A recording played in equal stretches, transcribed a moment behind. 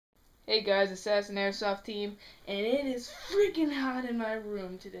Hey guys, AssassinAirsoftTeam, and it is freaking hot in my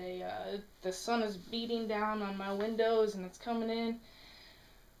room today. The sun is beating down on my windows and it's coming in.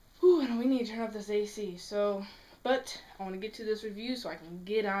 Whew, and we need to turn up this AC. But I want to get to this review so I can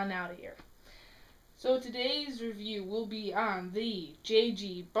get on out of here. So today's review will be on the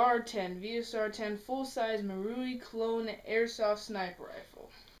JG Bar 10 VSR 10 full-size Marui clone airsoft sniper rifle.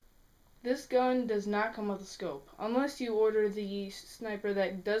 This gun does not come with a scope, unless you order the sniper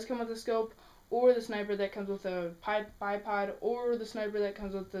that does come with a scope, or the sniper that comes with a bipod, or the sniper that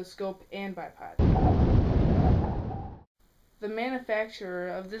comes with the scope and bipod. The manufacturer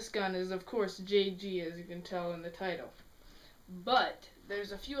of this gun is, of course, JG, as you can tell in the title. But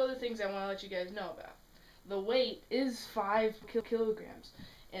there's a few other things I want to let you guys know about. The weight is 5 kilograms,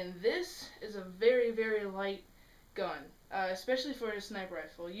 and this is a very, very light gun. Especially for a sniper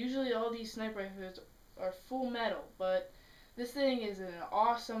rifle. Usually all these sniper rifles are full metal, but this thing is an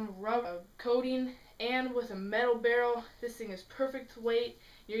awesome rubber coating, and with a metal barrel, this thing is perfect weight.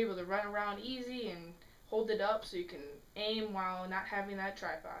 You're able to run around easy and hold it up so you can aim while not having that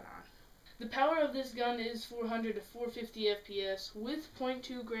tripod on. The power of this gun is 400 to 450 FPS with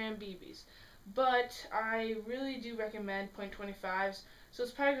 0.2 gram BBs, but I really do recommend 0.25s, so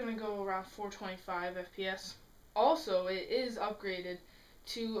it's probably going to go around 425 FPS. Also, it is upgraded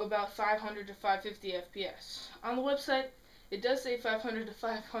to about 500 to 550 FPS. On the website, it does say 500 to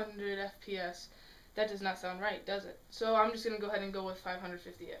 500 FPS. That does not sound right, does it? So I'm just going to go ahead and go with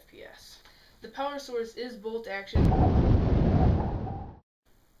 550 FPS. The power source is bolt action.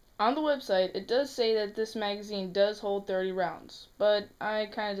 On the website, it does say that this magazine does hold 30 rounds, but I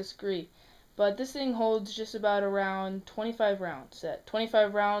kind of disagree. But this thing holds just about around 25 rounds. At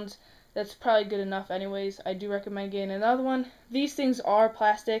 25 rounds, that's probably good enough anyways. I do recommend getting another one. These things are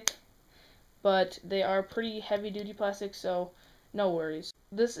plastic, but they are pretty heavy duty plastic, so no worries.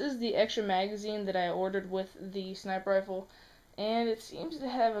 This is the extra magazine that I ordered with the sniper rifle, and it seems to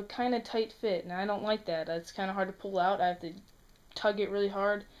have a kind of tight fit, and I don't like that. It's kind of hard to pull out. I have to tug it really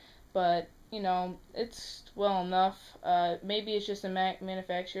hard, but you know, it's well enough. Maybe it's just a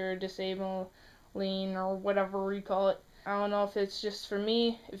manufacturer disabling or whatever you call it. I don't know if it's just for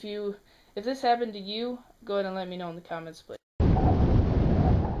me. If this happened to you, go ahead and let me know in the comments, please.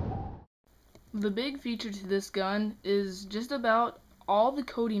 The big feature to this gun is just about all the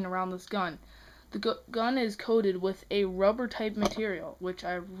coating around this gun. The gun is coated with a rubber type material, which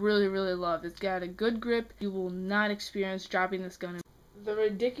I really, really love. It's got a good grip. You will not experience dropping this gun. The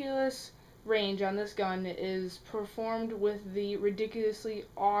ridiculous range on this gun is performed with the ridiculously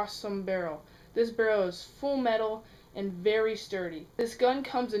awesome barrel. This barrel is full metal and very sturdy. This gun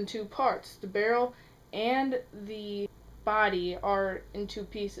comes in two parts. The barrel and the body are in two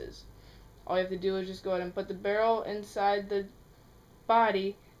pieces. All you have to do is just go ahead and put the barrel inside the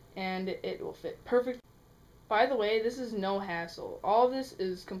body and it will fit perfect. By the way, this is no hassle. All of this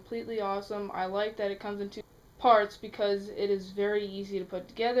is completely awesome. I like that it comes in two parts because it is very easy to put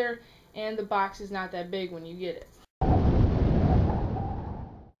together and the box is not that big when you get it.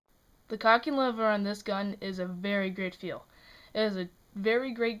 The cocking lever on this gun is a very great feel. It has a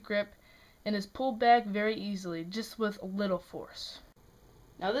very great grip and is pulled back very easily, just with little force.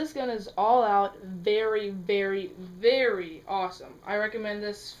 Now this gun is all out very, very, very awesome. I recommend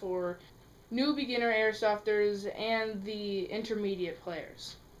this for new beginner airsofters and the intermediate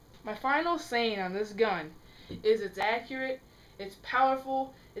players. My final saying on this gun is it's accurate, it's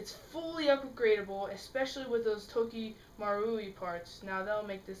powerful, it's fully upgradable, especially with those Toki Marui parts. Now that'll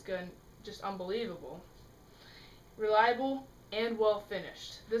make this gun just unbelievable. Reliable and well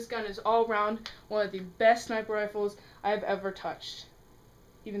finished. This gun is all around one of the best sniper rifles I've ever touched.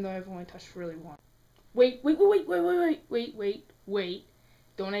 Even though I've only touched really one. Wait.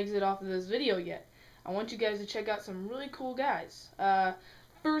 Don't exit off of this video yet. I want you guys to check out some really cool guys.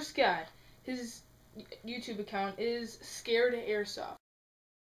 First guy, his YouTube account is Scared Airsoft.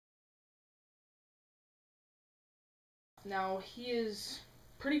 Now he is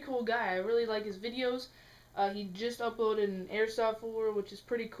a pretty cool guy. I really like his videos. He just uploaded an airsoft war, which is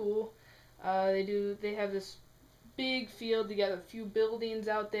pretty cool. They have this big field. They got a few buildings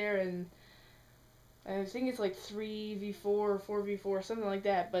out there, and I think it's like 3v4 or 4v4, something like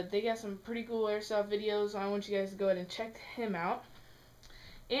that. But they got some pretty cool airsoft videos. So I want you guys to go ahead and check him out.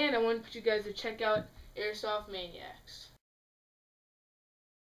 And I want you guys to check out Airsoft Maniacs.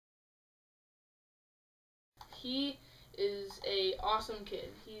 He is a awesome kid.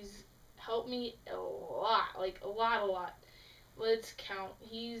 He's helped me a lot, like a lot. Let's count.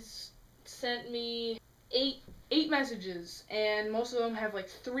 He's sent me eight messages, and most of them have like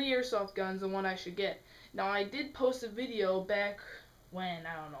 3 airsoft guns and one I should get. Now I did post a video back when,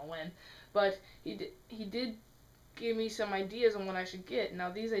 I don't know when, but he did give me some ideas on what I should get. Now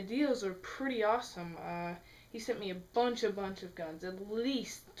these ideas are pretty awesome. He sent me a bunch of guns, at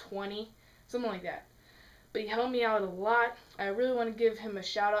least 20, something like that. But he helped me out a lot. I really want to give him a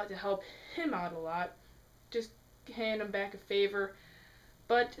shout out to help him out a lot. Just hand him back a favor.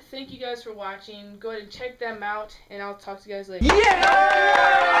 But thank you guys for watching. Go ahead and check them out, and I'll talk to you guys later. Yeah!